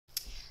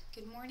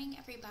Good morning,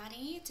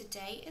 everybody.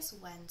 Today is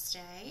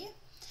Wednesday.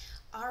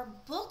 Our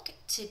book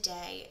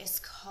today is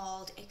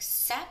called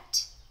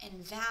Accept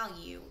and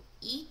Value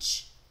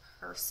Each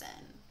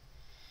Person.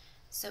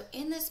 So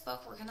in this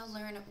book, we're going to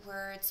learn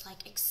words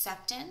like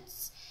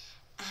acceptance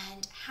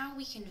and how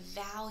we can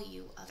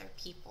value other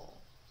people.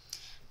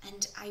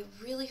 And I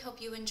really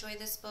hope you enjoy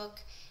this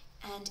book,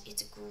 and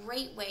it's a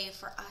great way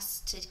for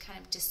us to kind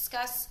of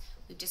discuss.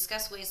 We've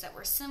discussed ways that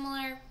we're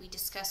similar, we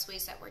discussed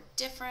ways that we're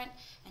different,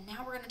 and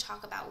now we're going to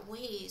talk about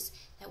ways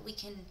that we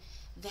can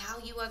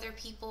value other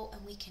people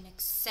and we can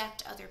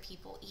accept other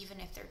people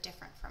even if they're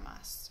different from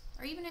us,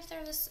 or even if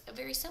they're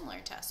very similar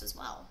to us as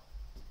well.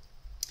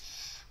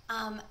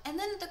 And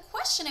then the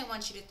question I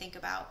want you to think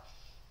about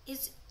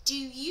is, do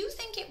you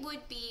think it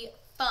would be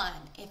fun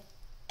if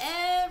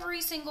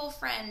every single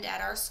friend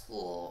at our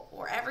school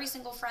or every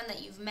single friend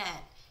that you've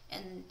met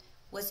and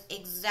was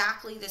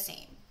exactly the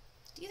same?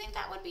 Do you think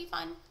that would be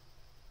fun?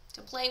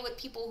 To play with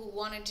people who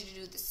wanted to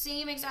do the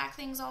same exact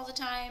things all the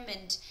time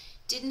and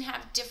didn't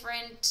have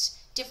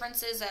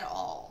differences at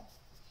all?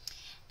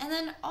 And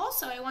then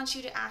also I want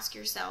you to ask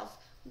yourself,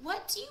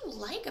 what do you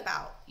like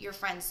about your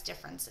friends'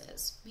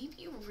 differences? Maybe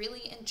you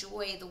really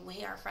enjoy the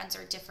way our friends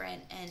are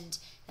different and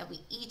that we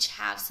each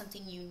have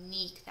something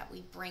unique that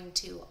we bring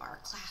to our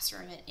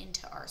classroom and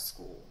into our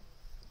school.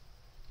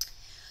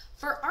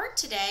 For art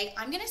today,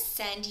 I'm going to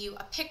send you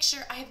a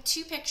picture. I have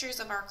two pictures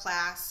of our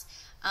class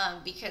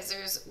because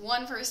there's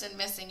one person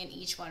missing in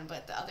each one,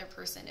 but the other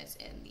person is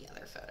in the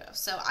other photo.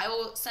 So I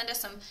will send us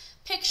some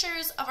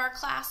pictures of our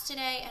class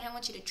today, and I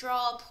want you to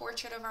draw a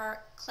portrait of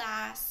our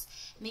class.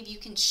 Maybe you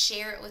can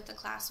share it with the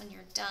class when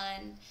you're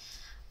done.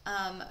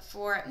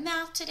 For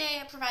math today,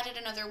 I provided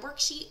another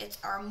worksheet. It's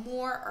our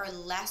more or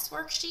less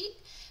worksheet.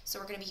 So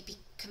we're going to be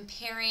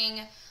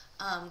comparing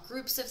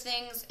groups of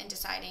things and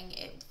deciding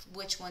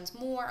which one's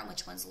more and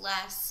which one's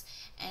less,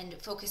 and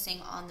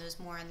focusing on those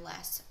more and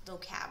less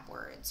vocab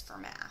words for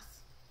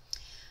math.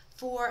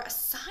 For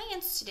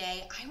science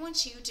today, I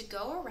want you to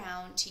go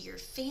around to your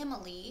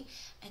family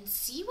and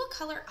see what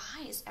color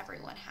eyes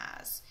everyone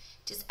has.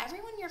 Does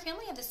everyone in your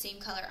family have the same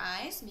color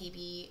eyes?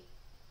 Maybe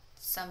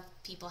some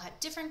people have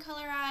different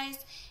color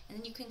eyes, and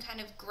then you can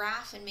kind of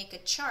graph and make a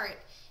chart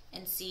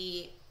and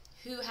see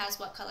who has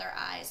what color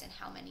eyes and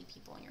how many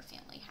people in your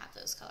family have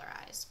those color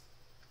eyes.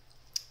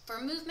 For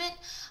movement,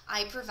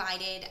 I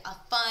provided a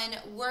fun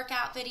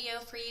workout video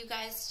for you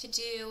guys to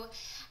do,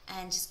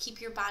 and just keep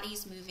your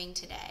bodies moving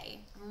today.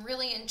 I'm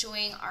really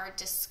enjoying our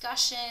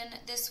discussion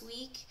this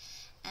week,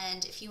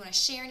 and if you want to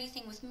share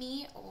anything with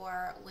me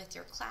or with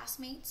your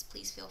classmates,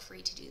 please feel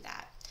free to do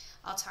that.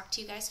 I'll talk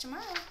to you guys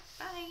tomorrow.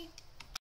 Bye.